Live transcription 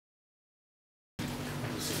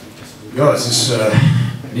Ja, es ist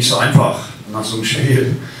nicht so einfach, nach so einem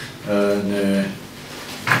Spiel ein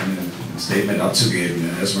Statement abzugeben.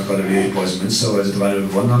 Erstmal gratuliere ich Preußen Münster, weil sie 3-0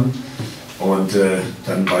 gewonnen haben. Und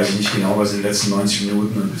dann weiß ich nicht genau, was in den letzten 90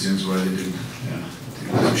 Minuten beziehungsweise in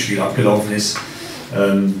dem Spiel abgelaufen ist.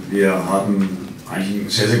 Wir haben eigentlich ein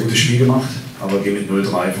sehr, sehr gutes Spiel gemacht, aber gehen mit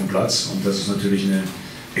 0-3 vom Platz. Und das ist natürlich eine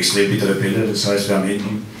extrem bittere Pille. Das heißt, wir haben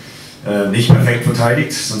hinten nicht perfekt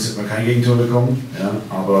verteidigt, sonst hätten wir kein Gegentor bekommen. Ja,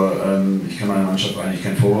 aber ich kann meiner Mannschaft eigentlich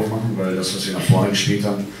keinen Vorwurf machen, weil das, was wir nach vorne gespielt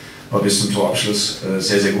haben, war bis zum Torabschluss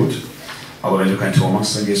sehr, sehr gut. Aber wenn du kein Tor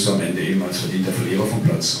machst, dann gehst du am Ende eben als verdienter Verlierer vom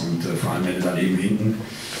Platz. Und vor allem, wenn du dann eben hinten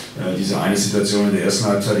diese eine Situation in der ersten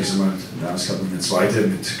Halbzeit, ich sag mal, ja, es gab noch eine zweite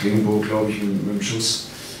mit Klingenburg, glaube ich, mit dem Schuss.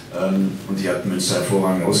 Und die hat Münster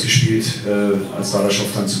hervorragend ausgespielt, als Dadaschow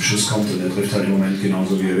dann zum Schuss kommt und er trifft halt im Moment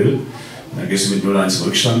genauso wie er will. Und dann gehst du mit 0-1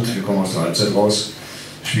 Rückstand, wir kommen aus der Halbzeit raus,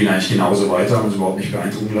 spielen eigentlich genauso weiter, haben uns überhaupt nicht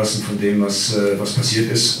beeindrucken lassen von dem, was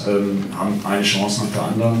passiert ist, haben eine Chance nach der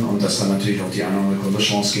anderen und dass dann natürlich auch die eine oder andere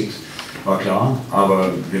Konterchance gibt, war klar,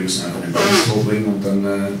 aber wir müssen einfach den Ball ins Tor bringen und dann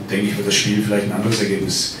denke ich, wird das Spiel vielleicht ein anderes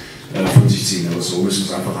Ergebnis von sich ziehen. Aber so müssen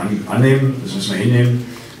wir es einfach annehmen, das müssen wir hinnehmen.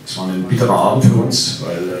 Es war ein bitterer Abend für uns,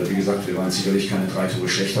 weil, wie gesagt, wir waren sicherlich keine 3 Tore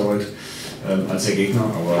schlechter heute als der Gegner,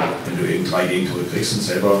 aber wenn du eben 3 Gegentore kriegst und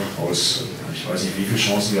selber aus, ich weiß nicht wie viele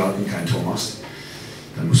Chancen wir hatten, kein Tor machst,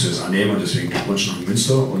 dann musst du das annehmen und deswegen Glückwunsch nach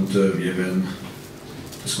Münster und wir werden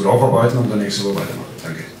das gut aufarbeiten und dann nächste Woche weitermachen.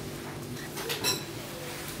 Danke.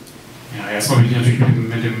 Ja, erstmal bin ich natürlich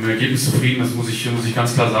mit dem Ergebnis zufrieden, das muss ich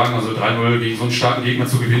ganz klar sagen. Also 3-0 gegen so einen starken Gegner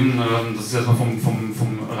zu gewinnen, das ist erstmal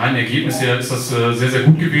vom reinen Ergebnis her ist das sehr, sehr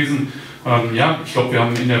gut gewesen. Ja, ich glaube, wir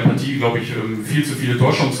haben in der Partie, glaube ich, viel zu viele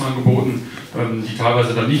Torchancen angeboten, die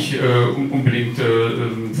teilweise dann nicht unbedingt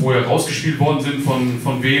vorher rausgespielt worden sind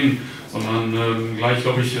von Wehen, sondern gleich,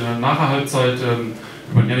 glaube ich, nach der Halbzeit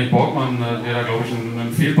über Jannik Borgmann, der da, glaube ich,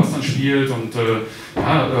 einen Fehlpass dann spielt und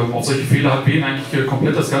ja, auf solche Fehler hat Wehen eigentlich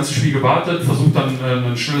komplett das ganze Spiel gewartet, versucht dann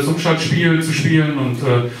ein schnelles Umschaltspiel zu spielen und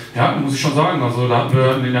ja, muss ich schon sagen, also da hatten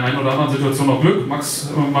wir in der einen oder anderen Situation noch Glück. Max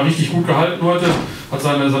mal richtig gut gehalten heute, hat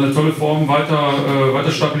seine tolle Form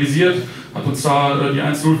weiter stabilisiert, hat uns da die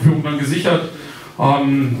 1-0-Führung dann gesichert.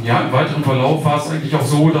 Ja, im weiteren Verlauf war es eigentlich auch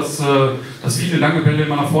so, dass viele lange Bälle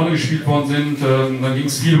immer nach vorne gespielt worden sind. Dann ging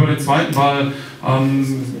es viel über den zweiten Ball.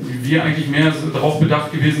 Wir eigentlich mehr darauf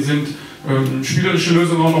bedacht gewesen sind, spielerische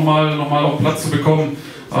Lösungen auch nochmal auf Platz zu bekommen.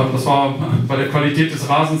 Das war bei der Qualität des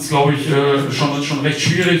Rasens, glaube ich, schon recht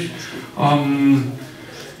schwierig.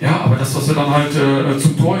 Ja, aber das, was wir dann halt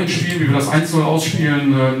zum Tor hinspielen, wie wir das 1-0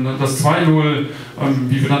 ausspielen, das 2-0,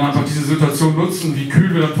 wie wir dann einfach diese Situation nutzen, wie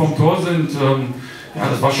kühl wir dann vom Tor sind, ja,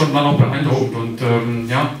 das war schon dann auch beeindruckend und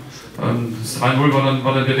ja, das 3-0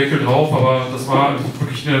 war dann der Deckel drauf, aber das war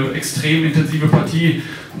wirklich eine extrem intensive Partie.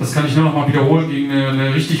 Das kann ich nur noch mal wiederholen gegen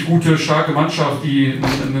eine richtig gute, starke Mannschaft, die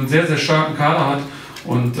einen sehr, sehr starken Kader hat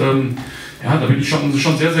und ja, da bin ich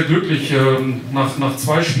schon sehr, sehr glücklich, nach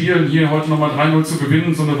 2 Spielen hier heute nochmal 3-0 zu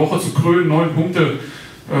gewinnen, so eine Woche zu krönen, 9 Punkte.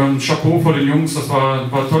 Chapeau vor den Jungs, das war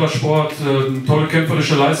toller Sport, tolle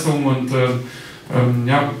kämpferische Leistung und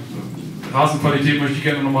ja, Rasenqualität möchte ich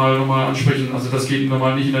gerne nochmal ansprechen. Also das geht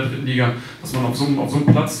normal nicht in der 3. Liga, dass man auf so einem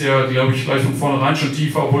Platz, der glaube ich gleich von vornherein schon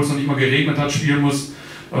tief war, obwohl es noch nicht mal geregnet hat, spielen muss.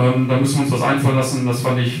 Da müssen wir uns was einfallen lassen, das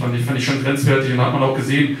fand ich schon grenzwertig und da hat man auch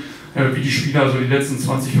gesehen, wie die Spieler so die letzten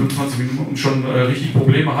 20, 25 Minuten schon richtig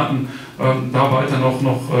Probleme hatten, da weiter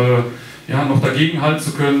noch dagegen halten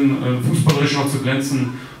zu können, fußballerisch noch zu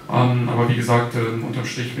glänzen. Aber wie gesagt, unterm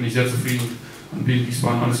Strich bin ich sehr zufrieden. An Wehen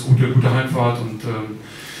Wiesbaden alles Gute Heimfahrt und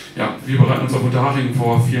ja, wir bereiten uns auf Unterhaching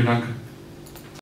vor. Vielen Dank.